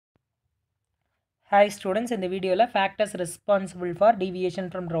Hi students, இந்த வீடியோல factors responsible for deviation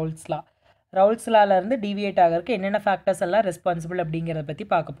from Raoult's law. Raoult's lawல இருந்து deviate ஆகிறதுக்கு என்னென்ன factors எல்லாம் responsible அப்படிங்கறத பத்தி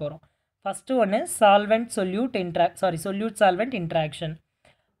பார்க்க போறோம். First one is solute solvent interaction.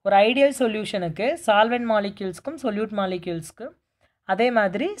 ஒரு ideal solutionக்கு solvent moleculesக்கும் solute moleculesக்கும் அதே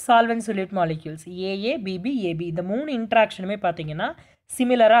மாதிரி solvent solute molecules AA BB AB இந்த மூணு இன்டராக்ஷனுமே பாத்தீங்கன்னா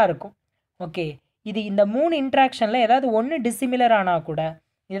சிமிலரா இருக்கும். ஓகே, இது இந்த மூணு இன்டராக்ஷன்ல ஏதாவது ஒன்னு டிசிமிலர் ஆனா கூட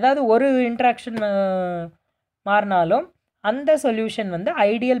ஏதாவது ஒரு இன்டராக்ஷன் மாறினாலும் அந்த சொல்யூஷன் வந்து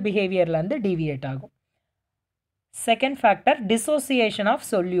ஐடியல் பிஹேவியர்ல இருந்து டீவியேட் ஆகும். Second factor dissociation of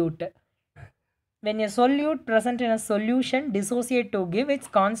solute. When a solute present in a solution dissociate to give its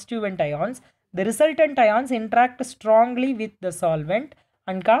constituent ions, the resultant ions interact strongly with the solvent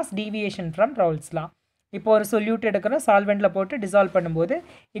and cause deviation from Raoult's law. இப்போ ஒரு solute எடுக்கிறோம், solventல போட்டு dissolve பண்ணும்போது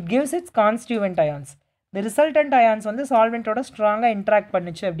it gives its constituent ions. The resultant ions வந்து solventோட ஸ்ட்ராங்காக interact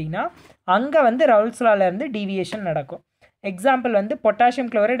பண்ணுச்சு அப்படின்னா அங்கே வந்து Raoult's lawல இருந்து டீவியேஷன் நடக்கும். எக்ஸாம்பிள் வந்து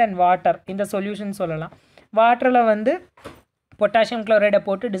பொட்டாசியம் குளோரைட் அண்ட் வாட்டர் இந்த சொல்யூஷன் சொல்லலாம். வாட்டரில் வந்து பொட்டாசியம் குளோரைடை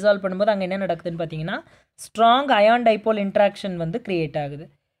போட்டு டிசால்வ் பண்ணும்போது அங்கே என்ன நடக்குதுன்னு பார்த்தீங்கன்னா ஸ்ட்ராங் அயான் டைபோல் இன்ட்ராக்ஷன் வந்து கிரியேட் ஆகுது.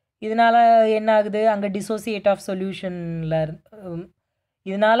 இதனால் என்ன ஆகுது, அங்கே டிசோசியேட் ஆஃப் சொல்யூஷனில்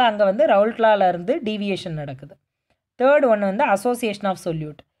இதனால் அங்கே வந்து Raoult lawல இருந்து டீவியேஷன் நடக்குது. தேர்ட் ஒன் வந்து association of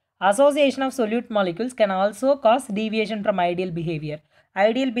solute. Association of solute molecules can also cause deviation from ideal behavior.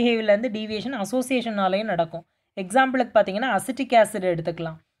 Ideal behaviorலேருந்து deviation associationனாலையும் நடக்கும். எக்ஸாம்பிளுக்கு பார்த்தீங்கன்னா அசிட்டிக் ஆசிட்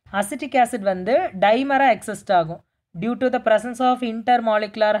எடுத்துக்கலாம். அசிட்டிக் ஆசிட் வந்து டைமராக எக்ஸிஸ்ட் ஆகும் due to the presence of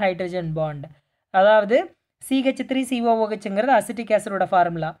intermolecular hydrogen bond. அதாவது CH3COOHங்கிறது acetic ஆசிடோட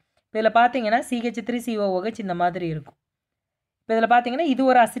formula. இதில் பார்த்தீங்கன்னா CH3COOH இந்த மாதிரி இருக்கும். இப்போ இதில் பார்த்தீங்கன்னா இது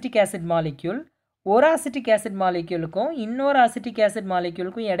ஒரு அசிட்டிக் ஆசிட் மாலிக்யூல். ஒரு அசிட்டிக் ஆசிட் மாலிக்யூலுக்கும் இன்னொரு அசிட்டிக் ஆசிட்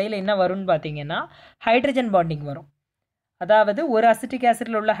மாலிக்யூலுக்கும் இடையில என்ன வரும்னு பார்த்தீங்கன்னா ஹைட்ரஜன் பாண்டிங் வரும். அதாவது ஒரு அசிட்டிக்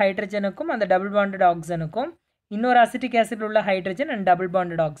ஆசிடில் உள்ள ஹைட்ரஜனுக்கும் அந்த டபுள் பாண்டட் ஆக்சனுக்கும் இன்னொரு அசிட்டிக் ஆசிடில் உள்ள hydrogen and double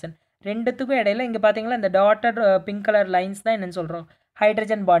bonded action ரெண்டுத்துக்கும் இடையில இங்கே பார்த்தீங்கன்னா இந்த டாட்டட் பிங்க் கலர் லைன்ஸ் தான் என்னென்னு சொல்கிறோம்,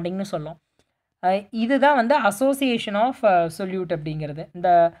 ஹைட்ரஜன் பாண்டிங்னு சொல்லும். இதுதான் வந்து அசோசியேஷன் ஆஃப் சொல்யூட் அப்படிங்கிறது. இந்த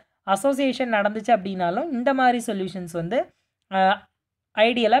அசோசியேஷன் நடந்துச்சு அப்படின்னாலும் இந்த மாதிரி சொல்யூஷன்ஸ் வந்து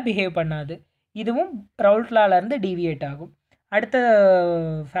ஐடியலாக பிஹேவ் பண்ணாது. இதுவும் Raoult lawல இருந்து டீவியேட் ஆகும். அடுத்த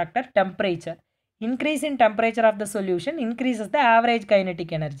factor temperature. Increase in temperature of the solution increases the average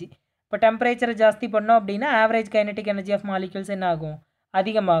kinetic energy. இப்போ டெம்பரேச்சரை ஜாஸ்தி பண்ணோம் அப்படின்னா average kinetic energy of molecules என்ன ஆகும்,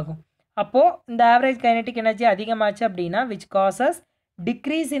 அதிகமாகும். அப்போது இந்த ஆவரேஜ் கைனட்டிக் எனர்ஜி அதிகமாச்சு அப்படின்னா which causes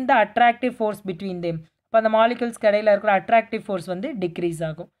decrease in the attractive force between them. இப்போ அந்த மாலிக்யூல்ஸ்க்கு இடையில இருக்கிற அட்ராக்டிவ் ஃபோர்ஸ் வந்து டிக்ரீஸ்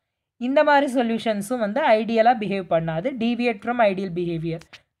ஆகும். இந்த மாதிரி சொல்யூஷன்ஸும் வந்து ஐடியலாக பிஹேவ் பண்ணாது, deviate from ideal behaviour,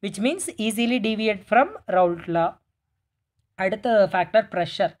 which means easily deviate from Raoult law. அடுத்த factor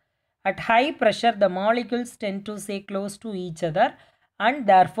pressure. At high pressure the molecules tend to stay close to each other and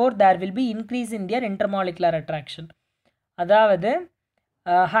therefore there will be increase in their intermolecular attraction. அதாவது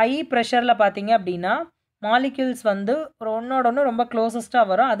high ப்ரெஷரில் பார்த்தீங்க அப்படின்னா molecules வந்து ஒன்னோட ஒன்று ரொம்ப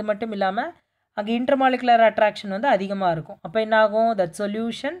க்ளோசஸ்ட்டாக வரும். அது மட்டும் இல்லாமல் அங்கே இன்டர்மாலிகுலர் அட்ராக்ஷன் வந்து அதிகமாக இருக்கும். அப்போ என்ன ஆகும், that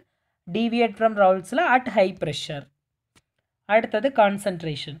solution deviate from Raoult's law at high pressure. அடுத்தது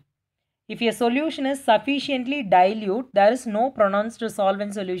concentration. If a solution is sufficiently dilute there is no ப்ரொனவுன்ஸ்டு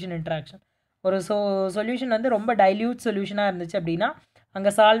solvent solution interaction. ஒரு சொல்யூஷன் வந்து ரொம்ப டைல்யூட் சொல்யூஷனாக இருந்துச்சு அப்படின்னா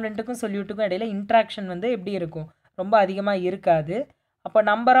அங்கே சால்வெண்ட்டுக்கும் சொல்யூட்டுக்கும் இடையில இன்ட்ராக்ஷன் வந்து எப்படி இருக்கும், ரொம்ப அதிகமாக இருக்காது. அப்போ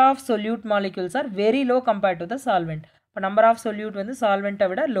number of solute molecules are very low compared to the solvent. இப்போ நம்பர் ஆஃப் சொல்யூட் வந்து சால்வெண்ட்டை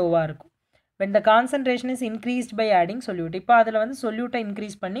விட லோவாக இருக்கும். When the concentration is increased by adding solute. இப்போ அதில் வந்து சொல்யூட்டை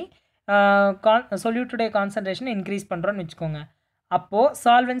இன்க்ரீஸ் பண்ணி சொல்யூட்டுடைய கான்சன்ட்ரேஷன் இன்க்ரீஸ் பண்ணுறோன்னு வச்சுக்கோங்க. அப்போது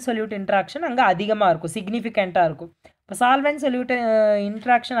சால்வெண்ட் சொல்யூட் இன்ட்ராக்ஷன் அங்கே அதிகமாக இருக்கும், சிக்னிஃபிகண்ட்டாக இருக்கும். இப்போ சால்வெண்ட் சொல்யூட்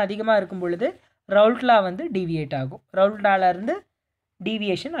இன்ட்ராக்ஷன் அதிகமாக இருக்கும் பொழுது Raoult law வந்து டீவியேட் ஆகும். Raoult lawல இருந்து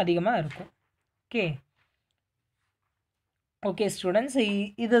டீவியேஷன் அதிகமாக இருக்கும். ஓகே ஸ்டூடெண்ட்ஸ்,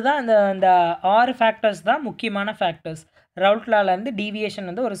 இதுதான் இந்த 6 ஃபேக்டர்ஸ் தான் முக்கியமான ஃபேக்டர்ஸ் Raoult lawல இருந்து டீவியேஷன்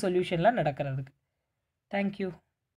வந்து ஒரு சொல்யூஷனில் நடக்கிறதுக்கு. தேங்க்யூ.